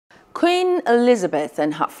Queen Elizabeth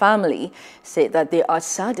and her family said that they are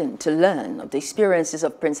saddened to learn of the experiences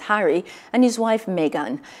of Prince Harry and his wife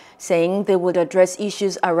Meghan, saying they would address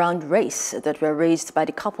issues around race that were raised by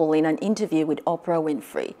the couple in an interview with Oprah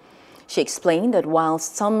Winfrey. She explained that while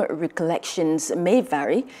some recollections may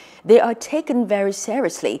vary, they are taken very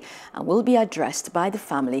seriously and will be addressed by the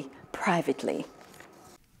family privately.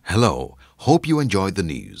 Hello, hope you enjoyed the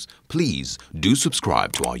news. Please do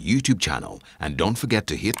subscribe to our YouTube channel and don't forget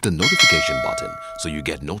to hit the notification button so you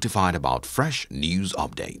get notified about fresh news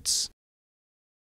updates.